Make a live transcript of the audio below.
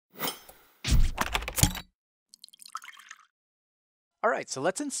Alright, so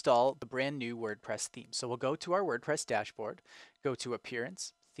let's install the brand new WordPress theme. So we'll go to our WordPress dashboard, go to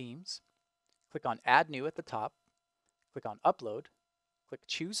Appearance, Themes, click on Add New at the top, click on Upload, click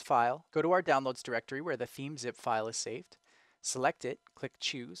Choose File, go to our Downloads directory where the theme zip file is saved, select it, click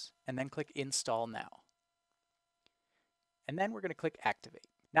Choose, and then click Install Now. And then we're going to click Activate.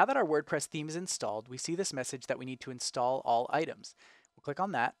 Now that our WordPress theme is installed, we see this message that we need to install all items. We'll click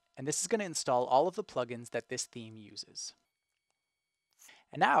on that, and this is going to install all of the plugins that this theme uses.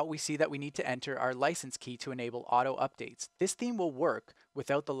 And now we see that we need to enter our license key to enable auto updates. This theme will work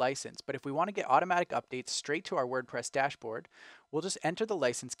without the license, but if we want to get automatic updates straight to our WordPress dashboard, we'll just enter the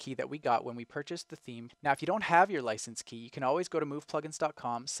license key that we got when we purchased the theme. Now, if you don't have your license key, you can always go to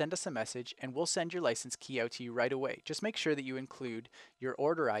moveplugins.com, send us a message, and we'll send your license key out to you right away. Just make sure that you include your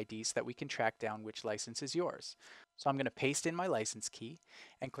order ID so that we can track down which license is yours. So I'm going to paste in my license key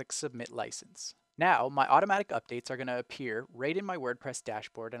and click Submit License. Now, my automatic updates are going to appear right in my WordPress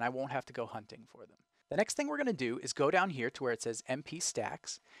dashboard and I won't have to go hunting for them. The next thing we're going to do is go down here to where it says MP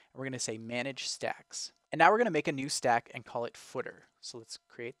Stacks, and we're going to say Manage Stacks. And now we're going to make a new stack and call it Footer. So let's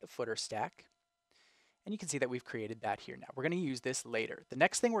create the Footer stack. And you can see that we've created that here now. We're going to use this later. The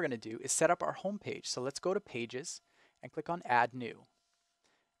next thing we're going to do is set up our home page. So let's go to Pages and click on Add New.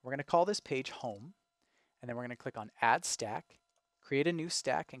 We're going to call this page Home, and then we're going to click on Add Stack, create a new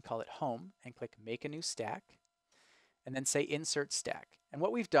stack and call it Home, and click Make a New Stack, and then say Insert Stack. And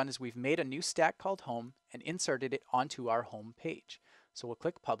what we've done is we've made a new stack called Home and inserted it onto our home page. So we'll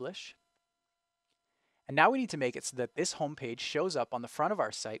click Publish. And now we need to make it so that this home page shows up on the front of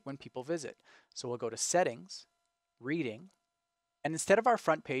our site when people visit. So we'll go to Settings, Reading, and instead of our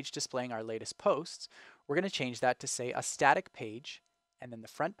front page displaying our latest posts, we're going to change that to say a static page, and then the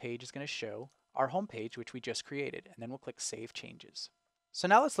front page is going to show our home page, which we just created, and then we'll click Save Changes. So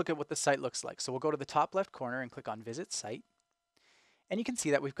now let's look at what the site looks like. So we'll go to the top left corner and click on Visit Site. And you can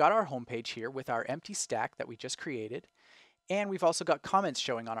see that we've got our home page here with our empty stack that we just created. And we've also got comments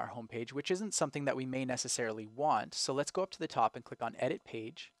showing on our home page, which isn't something that we may necessarily want. So let's go up to the top and click on Edit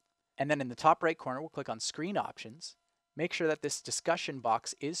Page. And then in the top right corner, we'll click on Screen Options. Make sure that this discussion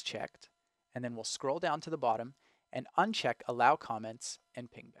box is checked. And then we'll scroll down to the bottom and uncheck Allow Comments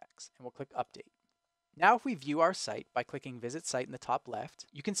and Pingbacks, and we'll click Update. Now if we view our site by clicking Visit Site in the top left,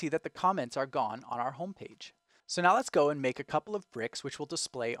 you can see that the comments are gone on our home page. So now let's go and make a couple of bricks which will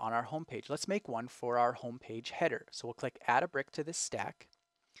display on our home page. Let's make one for our home page header. So we'll click Add a Brick to this stack,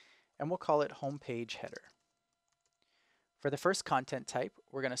 and we'll call it Home Page Header. For the first content type,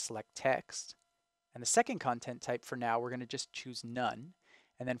 we're going to select Text, and the second content type for now, we're going to just choose None,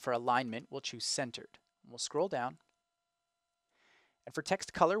 and then for alignment, we'll choose Centered. We'll scroll down. And for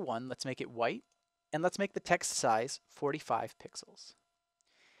text color 1, let's make it white. And let's make the text size 45 pixels.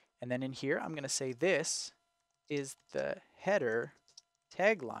 And then in here, I'm going to say this is the header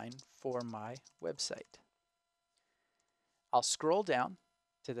tagline for my website. I'll scroll down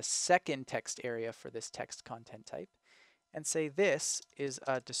to the second text area for this text content type and say this is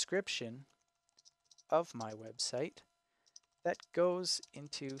a description of my website that goes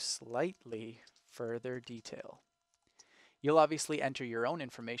into slightly further detail. You'll obviously enter your own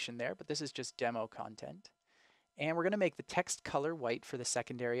information there, but this is just demo content. And we're going to make the text color white for the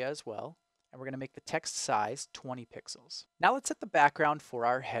second area as well. And we're going to make the text size 20 pixels. Now let's set the background for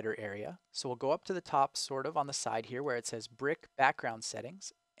our header area. So we'll go up to the top sort of on the side here where it says Brick Background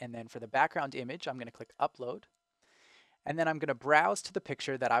Settings. And then for the background image, I'm going to click Upload. And then I'm going to browse to the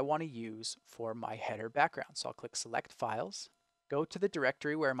picture that I want to use for my header background. So I'll click Select Files, go to the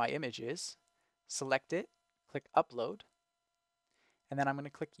directory where my image is, select it, click Upload, and then I'm going to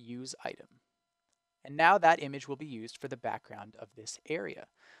click Use Item. And now that image will be used for the background of this area.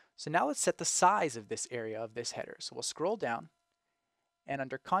 So now let's set the size of this area of this header. So we'll scroll down, and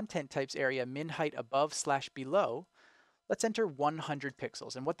under Content Types area, min height above/below, let's enter 100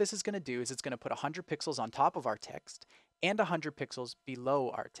 pixels. And what this is going to do is it's going to put 100 pixels on top of our text and 100 pixels below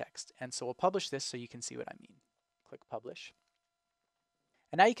our text. And so we'll publish this so you can see what I mean. Click Publish.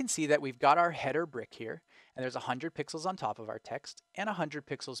 And now you can see that we've got our header brick here, and there's 100 pixels on top of our text and 100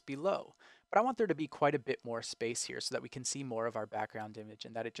 pixels below. But I want there to be quite a bit more space here so that we can see more of our background image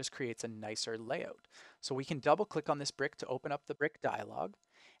and that it just creates a nicer layout. So we can double click on this brick to open up the brick dialog,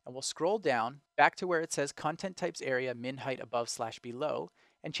 and we'll scroll down back to where it says Content Types area min height above/below,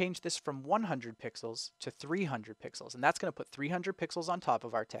 and change this from 100 pixels to 300 pixels. And that's going to put 300 pixels on top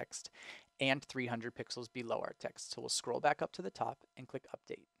of our text and 300 pixels below our text. So we'll scroll back up to the top and click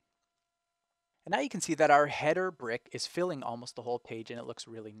Update. And now you can see that our header brick is filling almost the whole page and it looks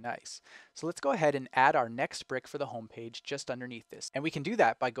really nice. So let's go ahead and add our next brick for the home page just underneath this. And we can do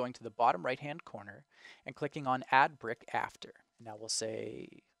that by going to the bottom right-hand corner and clicking on Add Brick After. Now we'll say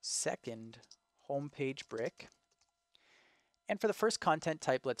second homepage brick. And for the first content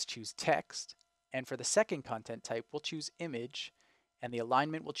type, let's choose text. And for the second content type, we'll choose image, and the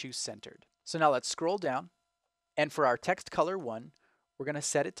alignment we'll choose centered. So now let's scroll down. And for our text color 1, we're going to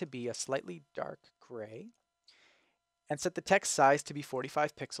set it to be a slightly dark gray and set the text size to be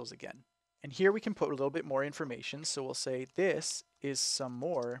 45 pixels again. And here we can put a little bit more information. So we'll say this is some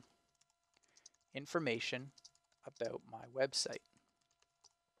more information about my website.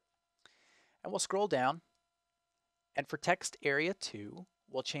 And we'll scroll down. And for text area 2,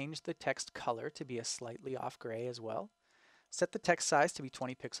 we'll change the text color to be a slightly off gray as well. Set the text size to be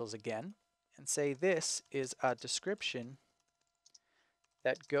 20 pixels again, and say this is a description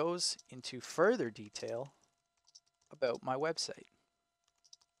that goes into further detail about my website.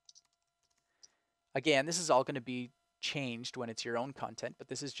 Again, this is all going to be changed when it's your own content, but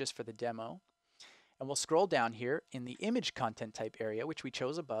this is just for the demo. And we'll scroll down here in the image content type area, which we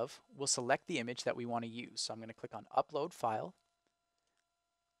chose above. We'll select the image that we want to use. So I'm going to click on Upload File.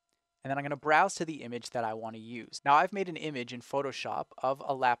 And then I'm going to browse to the image that I want to use. Now I've made an image in Photoshop of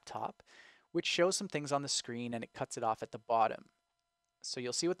a laptop, which shows some things on the screen and it cuts it off at the bottom. So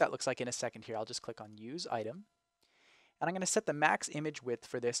you'll see what that looks like in a second here. I'll just click on Use Item. And I'm going to set the max image width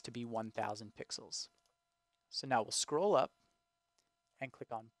for this to be 1000 pixels. So now we'll scroll up and click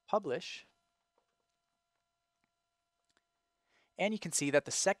on Publish. And you can see that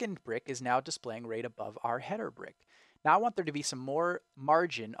the second brick is now displaying right above our header brick. Now I want there to be some more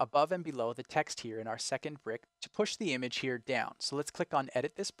margin above and below the text here in our second brick to push the image here down. So let's click on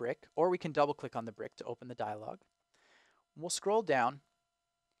Edit this brick, or we can double click on the brick to open the dialog. We'll scroll down,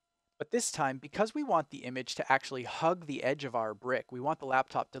 but this time, because we want the image to actually hug the edge of our brick, we want the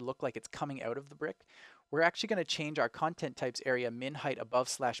laptop to look like it's coming out of the brick, we're actually going to change our content types area min height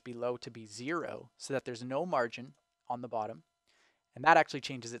above/below to be 0 so that there's no margin on the bottom. And that actually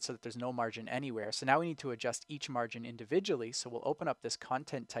changes it so that there's no margin anywhere. So now we need to adjust each margin individually. So we'll open up this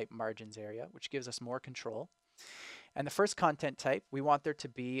content type margins area, which gives us more control. And the first content type, we want there to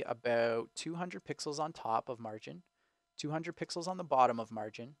be about 200 pixels on top of margin, 200 pixels on the bottom of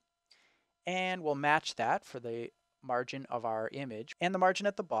margin. And we'll match that for the margin of our image. And the margin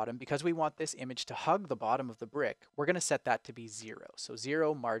at the bottom, because we want this image to hug the bottom of the brick, we're going to set that to be 0. So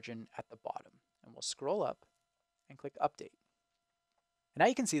 0 margin at the bottom. And we'll scroll up and click Update. And now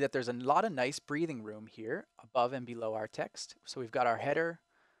you can see that there's a lot of nice breathing room here above and below our text. So we've got our header,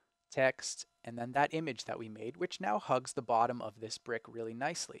 text, and then that image that we made, which now hugs the bottom of this brick really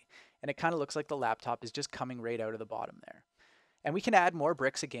nicely. And it kind of looks like the laptop is just coming right out of the bottom there. And we can add more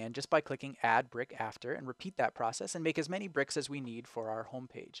bricks again just by clicking Add Brick After and repeat that process and make as many bricks as we need for our home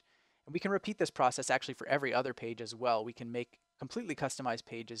page. And we can repeat this process actually for every other page as well. We can make completely customized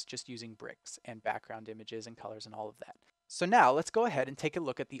pages just using bricks and background images and colors and all of that. So now let's go ahead and take a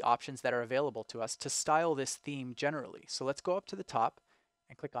look at the options that are available to us to style this theme generally. So let's go up to the top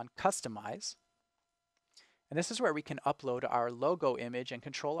and click on Customize. And this is where we can upload our logo image and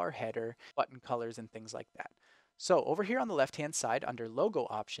control our header, button colors, and things like that. So over here on the left-hand side under Logo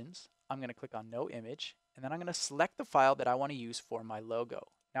Options, I'm going to click on No Image, and then I'm going to select the file that I want to use for my logo.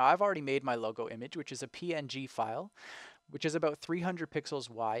 Now I've already made my logo image, which is a PNG file, which is about 300 pixels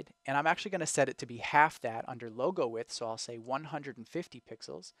wide, and I'm actually going to set it to be half that under logo width, so I'll say 150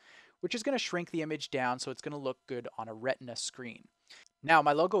 pixels, which is going to shrink the image down so it's going to look good on a Retina screen. Now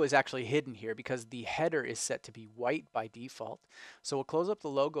my logo is actually hidden here because the header is set to be white by default, so we'll close up the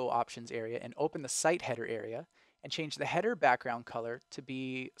logo options area and open the site header area and change the header background color to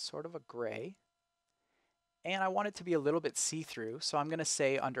be sort of a gray. And I want it to be a little bit see-through, so I'm going to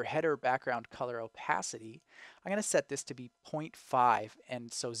say under header background color opacity, I'm going to set this to be 0.5,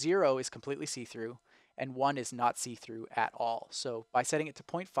 and so 0 is completely see-through, and 1 is not see-through at all. So by setting it to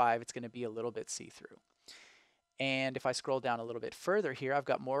 0.5, it's going to be a little bit see-through. And if I scroll down a little bit further here, I've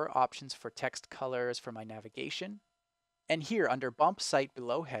got more options for text colors for my navigation. And here under Bump Site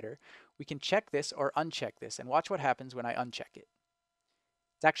Below Header, we can check this or uncheck this, and watch what happens when I uncheck it.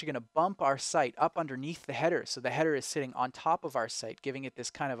 It's actually going to bump our site up underneath the header, so the header is sitting on top of our site, giving it this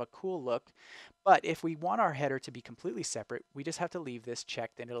kind of a cool look. But if we want our header to be completely separate, we just have to leave this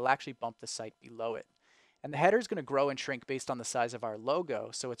checked, and it'll actually bump the site below it. And the header is going to grow and shrink based on the size of our logo,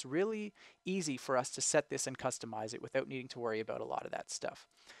 so it's really easy for us to set this and customize it without needing to worry about a lot of that stuff.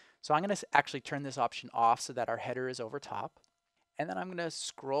 So I'm going to actually turn this option off so that our header is over top. And then I'm going to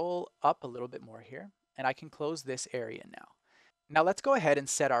scroll up a little bit more here, and I can close this area now. Now let's go ahead and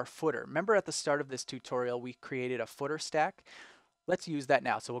set our footer. Remember at the start of this tutorial we created a footer stack? Let's use that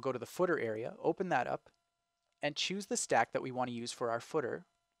now. So we'll go to the footer area, open that up, and choose the stack that we want to use for our footer,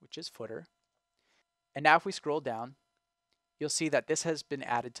 which is footer. And now if we scroll down, you'll see that this has been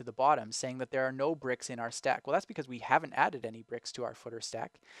added to the bottom saying that there are no bricks in our stack. Well, that's because we haven't added any bricks to our footer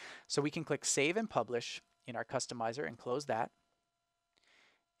stack. So we can click Save and Publish in our customizer and close that.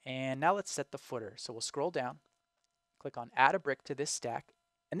 And now let's set the footer. So we'll scroll down, click on Add a Brick to this stack,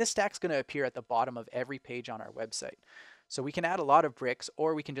 and this stack's going to appear at the bottom of every page on our website. So we can add a lot of bricks,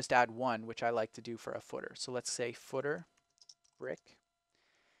 or we can just add one, which I like to do for a footer. So let's say footer brick.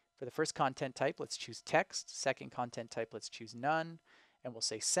 For the first content type, let's choose text. Second content type, let's choose none, and we'll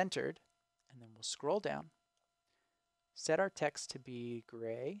say centered, and then we'll scroll down, set our text to be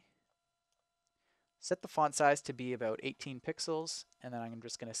gray, set the font size to be about 18 pixels, and then I'm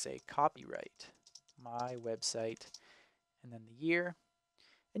just going to say copyright, my website, and then the year.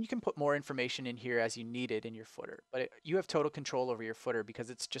 And you can put more information in here as you need it in your footer, but you have total control over your footer because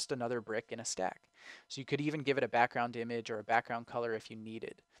it's just another brick in a stack. So you could even give it a background image or a background color if you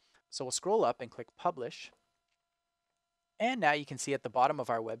needed. So we'll scroll up and click Publish. And now you can see at the bottom of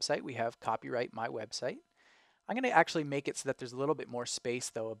our website, we have copyright my website. I'm going to actually make it so that there's a little bit more space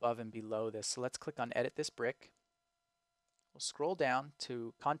though above and below this. So let's click on Edit this brick. We'll scroll down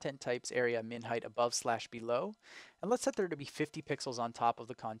to Content Types Area Min Height Above / Below. And let's set there to be 50 pixels on top of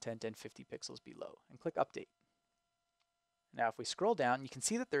the content and 50 pixels below. And click Update. Now if we scroll down, you can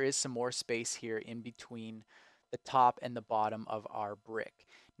see that there is some more space here in between the top and the bottom of our brick.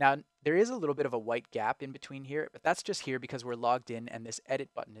 Now there is a little bit of a white gap in between here, but that's just here because we're logged in and this edit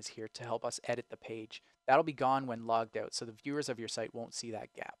button is here to help us edit the page. That'll be gone when logged out, so the viewers of your site won't see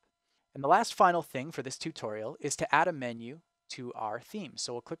that gap. And the last final thing for this tutorial is to add a menu to our theme.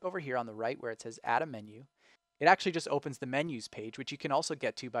 So we'll click over here on the right where it says Add a Menu. It actually just opens the menus page, which you can also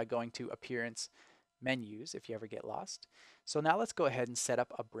get to by going to Appearance, Menus if you ever get lost. So now let's go ahead and set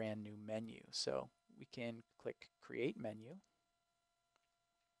up a brand new menu. So we can click Create Menu.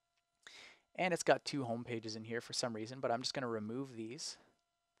 And it's got 2 home pages in here for some reason, but I'm just going to remove these.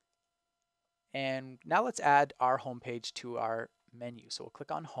 And now let's add our home page to our menu. So we'll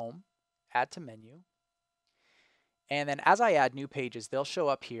click on Home, Add to Menu. And then as I add new pages, they'll show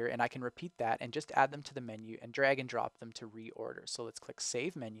up here and I can repeat that and just add them to the menu and drag and drop them to reorder. So let's click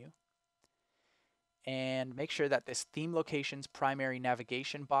Save Menu and make sure that this theme location's primary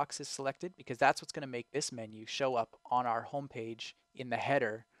navigation box is selected because that's what's going to make this menu show up on our home page in the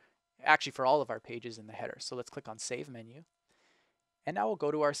header, actually for all of our pages in the header. So let's click on Save Menu. And now we'll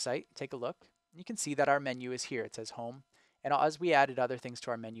go to our site, take a look. You can see that our menu is here. It says Home. And as we added other things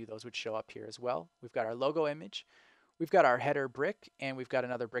to our menu, those would show up here as well. We've got our logo image. We've got our header brick, and we've got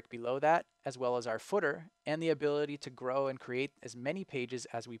another brick below that, as well as our footer, and the ability to grow and create as many pages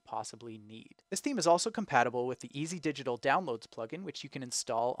as we possibly need. This theme is also compatible with the Easy Digital Downloads plugin, which you can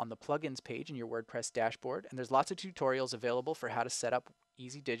install on the plugins page in your WordPress dashboard, and there's lots of tutorials available for how to set up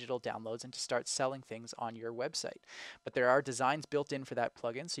Easy Digital Downloads and to start selling things on your website. But there are designs built in for that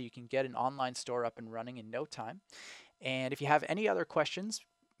plugin, so you can get an online store up and running in no time. And if you have any other questions,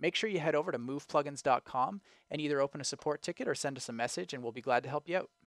 make sure you head over to moveplugins.com and either open a support ticket or send us a message, and we'll be glad to help you out.